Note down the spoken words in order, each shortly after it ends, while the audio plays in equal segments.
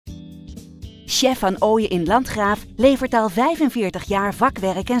Sjef van Ooyen in Landgraaf levert al 45 jaar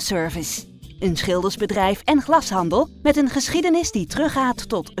vakwerk en service. Een schildersbedrijf en glashandel met een geschiedenis die teruggaat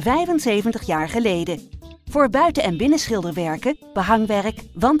tot 75 jaar geleden. Voor buiten- en binnenschilderwerken, behangwerk,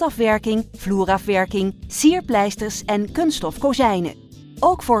 wandafwerking, vloerafwerking, sierpleisters en kunststof kozijnen.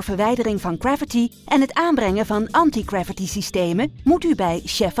 Ook voor verwijdering van graffiti en het aanbrengen van anti-graffiti systemen moet u bij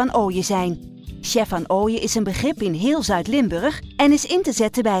Sjef van Ooyen zijn. Sjef van Ooyen is een begrip in heel Zuid-Limburg en is in te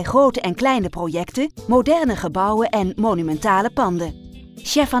zetten bij grote en kleine projecten, moderne gebouwen en monumentale panden.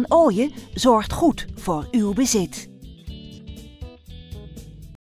 Sjef van Ooyen zorgt goed voor uw bezit.